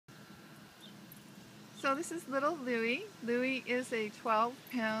So this is little Louie. Louie is a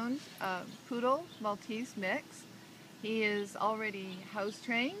 12-pound Poodle-Maltese mix. He is already house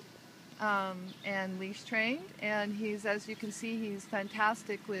trained and leash trained, and he's, as you can see, he's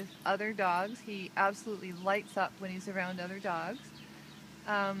fantastic with other dogs. He absolutely lights up when he's around other dogs.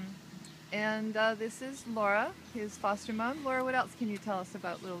 This is Laura, his foster mom. Laura, what else can you tell us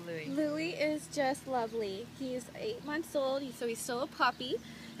about little Louie? Louie is just lovely. He's 8 months old, so he's still a puppy,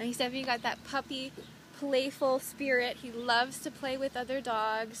 and he's definitely got that puppy, playful spirit. He loves to play with other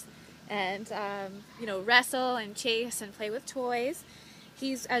dogs and, wrestle and chase and play with toys.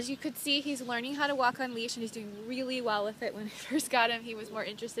 He's, as you could see, he's learning how to walk on leash, and he's doing really well with it. When I first got him, he was more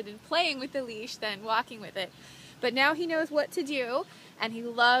interested in playing with the leash than walking with it. But now he knows what to do, and he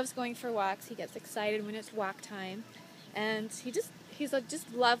loves going for walks. He gets excited when it's walk time. And he's a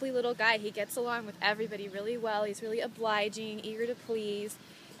just lovely little guy. He gets along with everybody really well. He's really obliging, eager to please.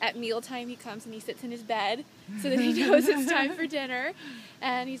 At mealtime, he comes and he sits in his bed so that he knows it's time for dinner.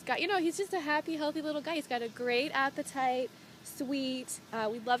 And he's got, he's just a happy, healthy little guy. He's got a great appetite, sweet.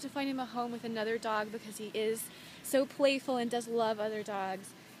 We'd love to find him a home with another dog because he is so playful and does love other dogs.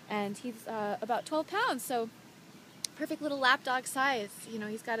 And he's about 12 pounds, so perfect little lap dog size.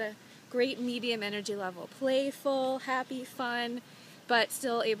 He's got a great medium energy level. Playful, happy, fun, but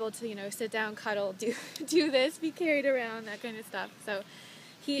still able to, sit down, cuddle, do this, be carried around, that kind of stuff. So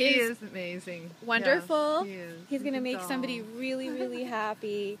he is amazing. Wonderful. Yes, he is. He's going to make somebody really, really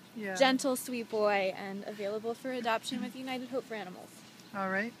happy. Yeah. Gentle, sweet boy, and available for adoption with United Hope for Animals.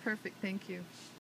 All right, perfect. Thank you.